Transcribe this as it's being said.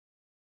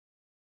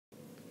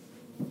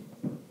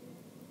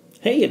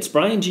Hey, it's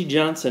Brian G.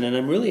 Johnson, and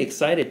I'm really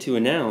excited to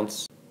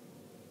announce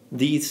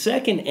the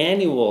second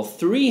annual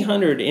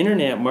 300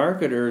 Internet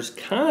Marketers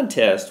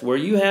contest, where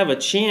you have a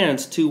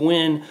chance to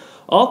win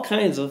all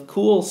kinds of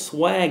cool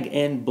swag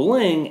and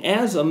bling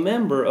as a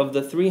member of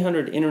the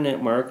 300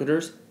 Internet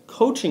Marketers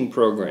coaching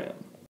program.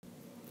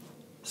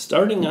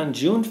 Starting on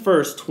June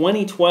 1st,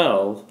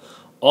 2012,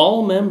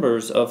 all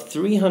members of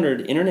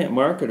 300 Internet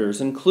Marketers,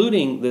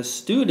 including the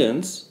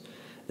students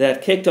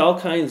that kicked all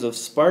kinds of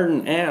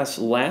Spartan ass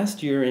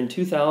last year in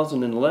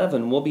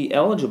 2011, will be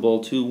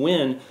eligible to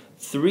win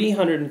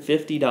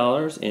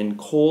 $350 in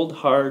cold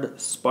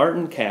hard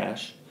Spartan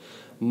cash,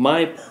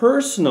 my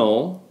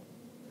personal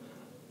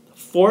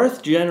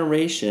 4th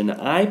generation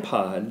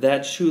iPod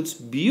that shoots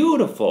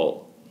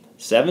beautiful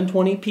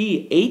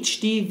 720p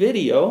HD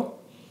video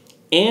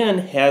and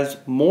has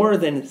more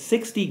than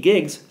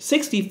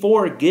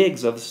 64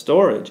 gigs of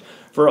storage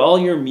for all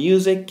your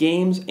music,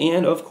 games,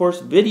 and of course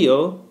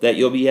video that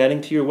you'll be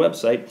adding to your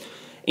website.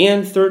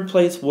 And third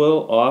place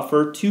will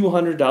offer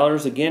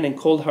 $200 again in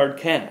cold hard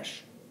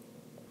cash.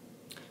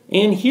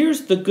 And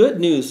here's the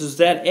good news, is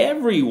that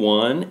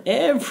everyone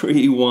is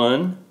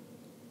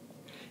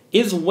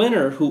a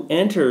winner who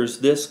enters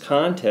this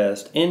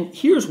contest, and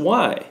here's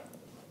why.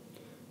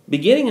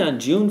 Beginning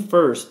on June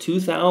 1st,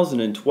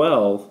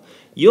 2012,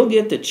 you'll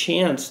get the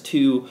chance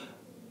to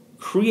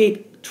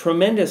create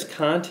tremendous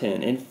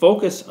content and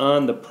focus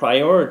on the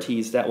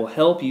priorities that will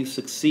help you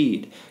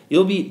succeed.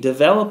 You'll be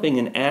developing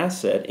an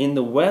asset in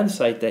the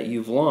website that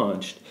you've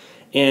launched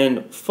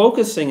and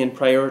focusing and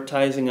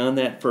prioritizing on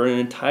that for an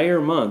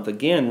entire month.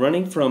 Again,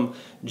 running from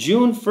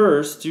June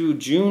 1st through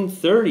June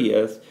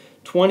 30th,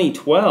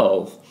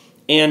 2012.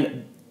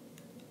 And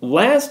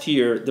last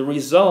year, the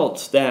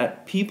results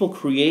that people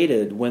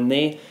created when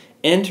they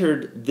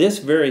entered this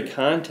very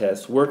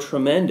contest were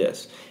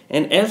tremendous.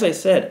 And as I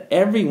said,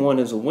 everyone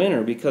is a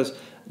winner because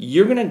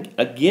you're going to,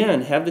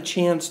 again, have the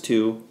chance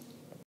to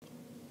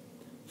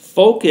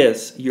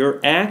focus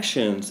your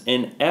actions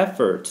and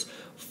efforts,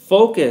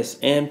 focus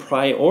and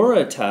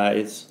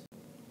prioritize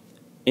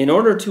in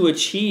order to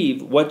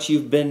achieve what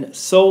you've been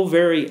so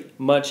very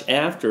much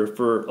after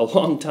for a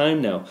long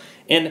time now.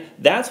 And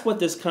that's what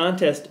this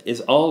contest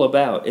is all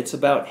about. It's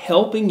about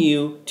helping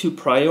you to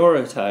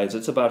prioritize.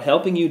 It's about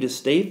helping you to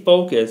stay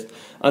focused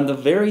on the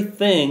very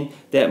thing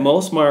that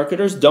most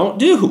marketers don't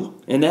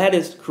do, and that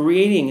is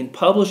creating and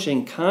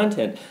publishing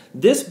content.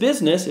 This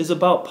business is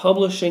about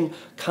publishing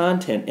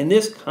content. In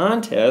this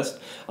contest,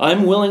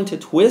 I'm willing to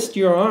twist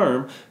your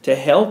arm to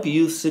help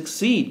you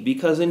succeed,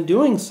 because in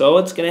doing so,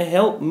 it's going to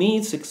help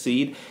me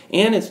succeed,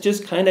 and it's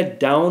just kind of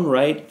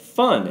downright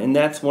fun. And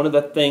that's one of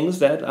the things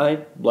that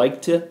I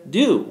like to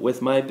do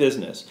with my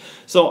business.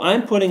 So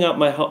I'm putting up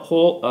my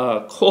whole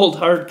cold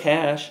hard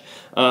cash.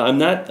 I'm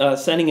not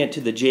sending it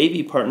to the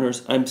JV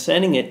partners. I'm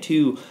sending it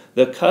to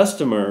the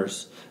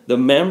customers, the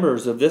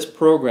members of this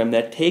program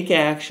that take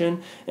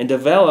action and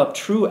develop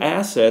true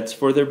assets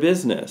for their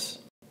business.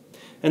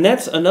 And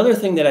that's another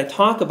thing that I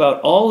talk about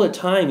all the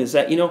time, is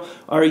that,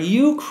 are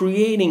you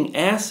creating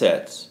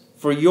assets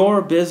for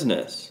your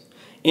business?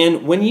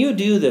 And when you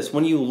do this,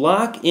 when you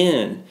lock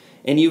in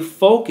and you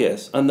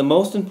focus on the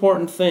most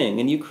important thing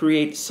and you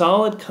create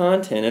solid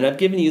content, and I've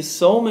given you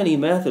so many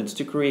methods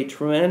to create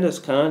tremendous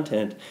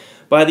content,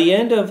 by the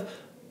end of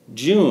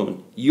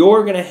June,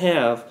 you're going to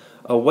have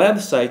a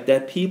website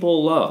that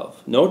people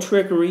love. No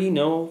trickery,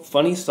 no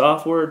funny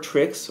software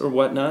tricks or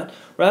whatnot.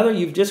 Rather,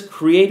 you've just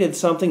created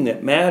something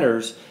that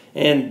matters,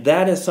 and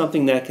that is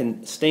something that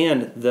can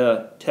stand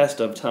the test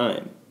of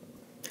time.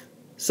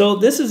 So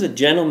this is a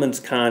gentleman's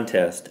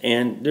contest,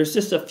 and there's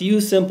just a few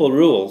simple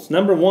rules.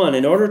 Number one,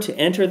 in order to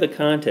enter the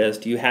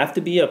contest, you have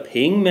to be a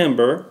paying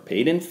member,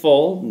 paid in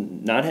full,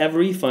 not have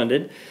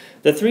refunded,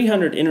 the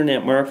 300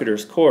 Internet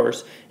Marketers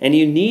course, and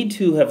you need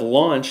to have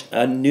launched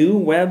a new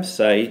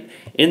website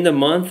in the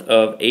month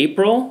of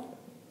April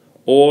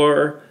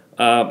or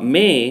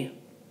May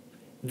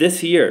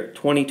this year,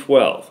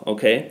 2012,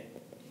 okay?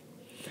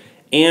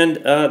 And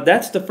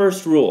that's the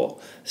first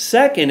rule.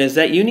 Second is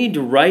that you need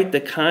to write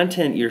the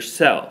content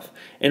yourself.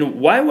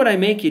 And why would I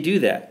make you do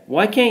that?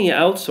 Why can't you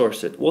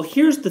outsource it? Well,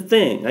 here's the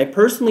thing. I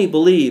personally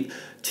believe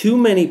too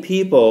many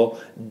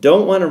people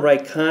don't want to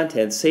write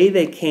content, say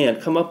they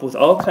can't, come up with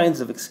all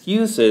kinds of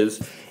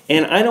excuses,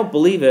 and I don't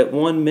believe it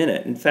 1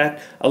 minute. In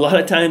fact, a lot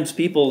of times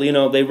people,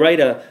 they write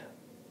a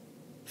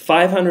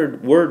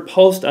 500-word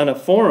post on a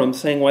forum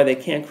saying why they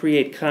can't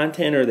create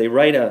content, or they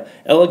write an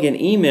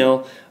elegant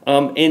email,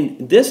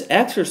 and this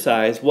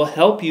exercise will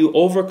help you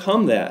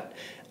overcome that.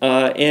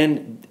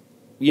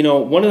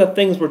 One of the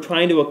things we're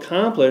trying to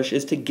accomplish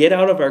is to get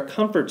out of our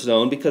comfort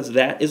zone, because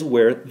that is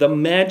where the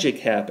magic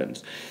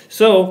happens.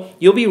 So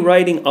you'll be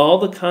writing all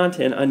the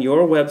content on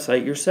your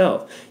website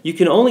yourself. You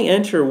can only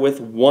enter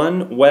with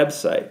one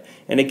website.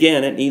 And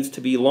again, it needs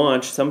to be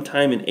launched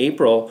sometime in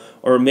April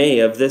or May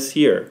of this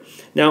year.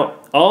 Now,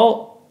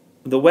 all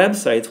the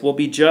websites will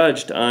be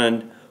judged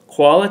on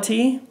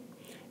quality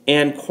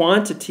and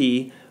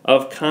quantity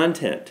of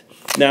content.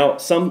 Now,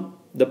 some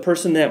the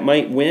person that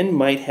might win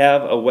might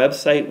have a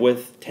website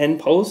with 10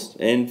 posts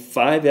and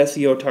 5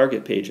 SEO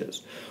target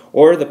pages.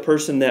 Or the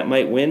person that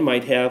might win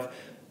might have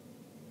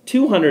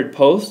 200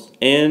 posts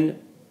and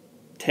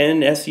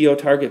 10 SEO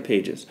target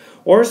pages.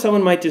 Or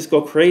someone might just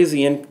go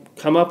crazy and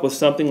come up with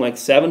something like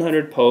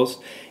 700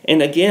 posts.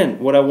 And again,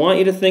 what I want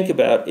you to think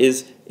about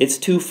is it's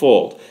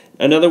twofold.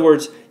 In other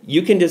words,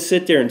 you can just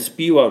sit there and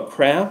spew out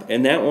crap,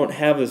 and that won't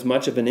have as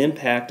much of an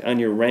impact on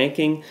your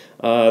ranking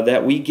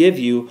that we give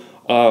you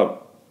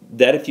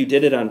that if you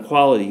did it on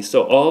quality.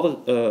 So all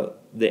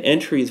the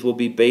entries will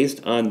be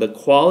based on the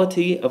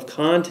quality of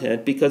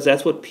content, because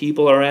that's what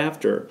people are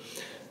after.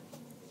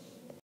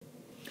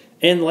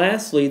 And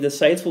lastly, the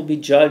sites will be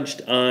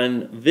judged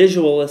on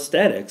visual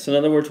aesthetics. In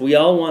other words, we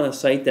all want a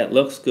site that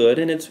looks good,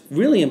 and it's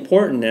really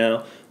important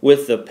now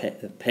with the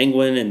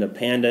penguin and the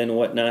panda and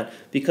whatnot,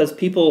 because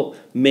people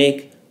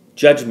make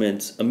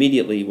judgments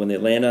immediately when they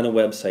land on a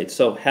website.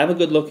 So have a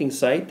good looking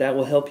site. That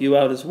will help you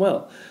out as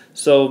well.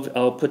 So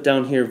I'll put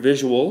down here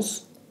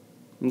visuals,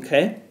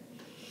 okay?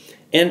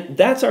 And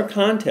that's our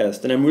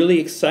contest, and I'm really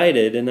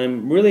excited,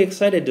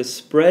 to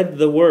spread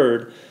the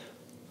word.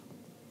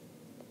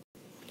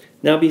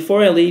 Now,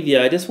 before I leave you,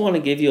 I just want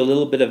to give you a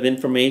little bit of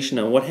information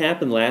on what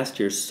happened last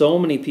year. So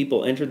many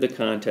people entered the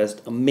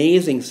contest.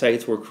 Amazing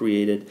sites were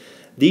created.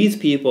 These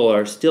people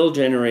are still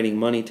generating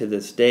money to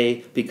this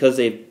day because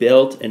they've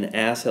built an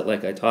asset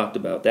like I talked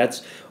about.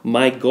 That's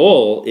my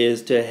goal,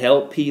 is to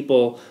help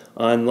people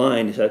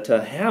online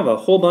to have a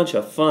whole bunch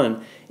of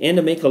fun and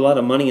to make a lot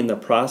of money in the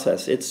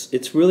process.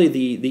 It's really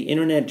the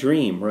internet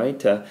dream, right?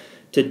 To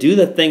do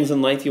the things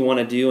in life you want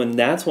to do, and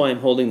that's why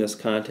I'm holding this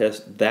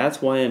contest.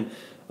 That's why I'm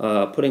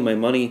putting my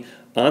money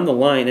on the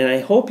line, and I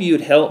hope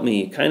you'd help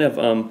me kind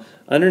of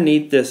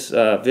underneath this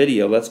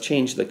video. Let's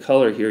change the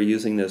color here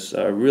using this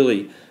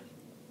really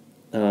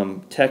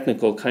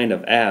technical kind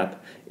of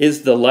app,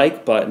 is the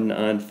like button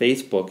on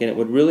Facebook, and it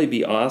would really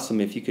be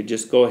awesome if you could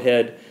just go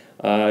ahead,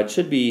 it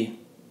should be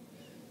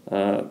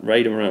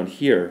right around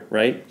here,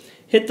 right?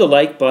 Hit the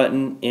like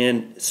button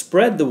and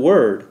spread the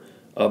word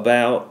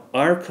about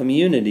our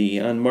community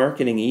on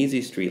Marketing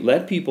Easy Street.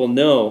 Let people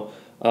know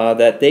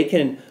that they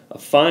can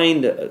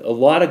find a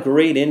lot of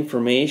great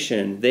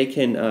information. They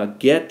can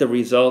get the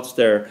results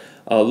they're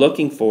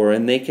looking for,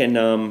 and they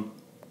can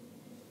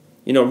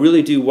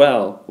really do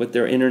well with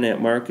their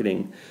internet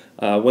marketing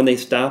when they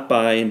stop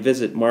by and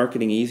visit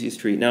Marketing Easy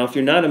Street. Now, if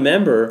you're not a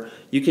member,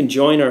 you can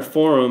join our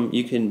forum,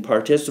 you can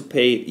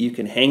participate, you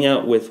can hang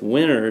out with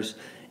winners,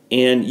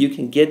 and you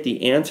can get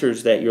the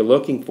answers that you're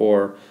looking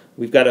for.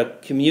 We've got a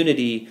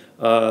community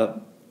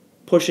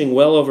pushing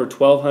well over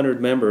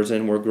 1,200 members,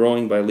 and we're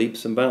growing by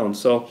leaps and bounds.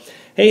 So,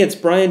 hey, it's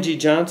Brian G.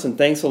 Johnson.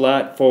 Thanks a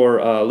lot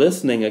for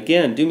listening.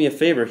 Again, do me a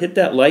favor, hit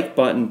that like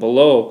button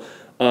below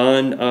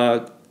on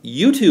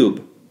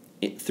YouTube,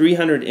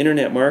 300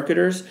 Internet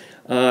Marketers.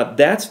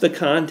 That's the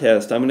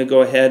contest. I'm going to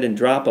go ahead and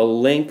drop a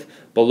link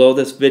below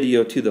this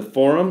video to the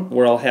forum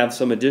where I'll have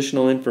some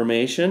additional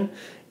information.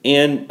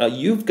 And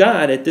you've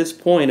got, at this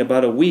point,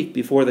 about a week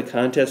before the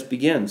contest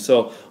begins.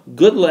 So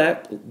good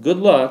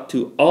luck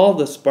to all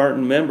the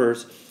Spartan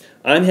members.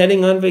 I'm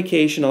heading on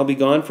vacation. I'll be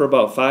gone for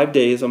about 5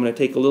 days. I'm going to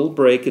take a little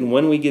break, and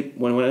when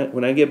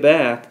I get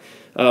back,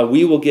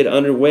 we will get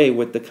underway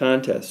with the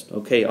contest.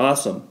 Okay,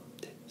 awesome.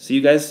 See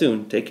you guys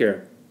soon. Take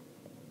care.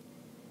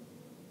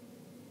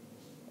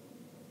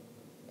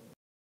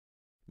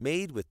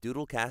 Made with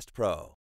Doodlecast Pro.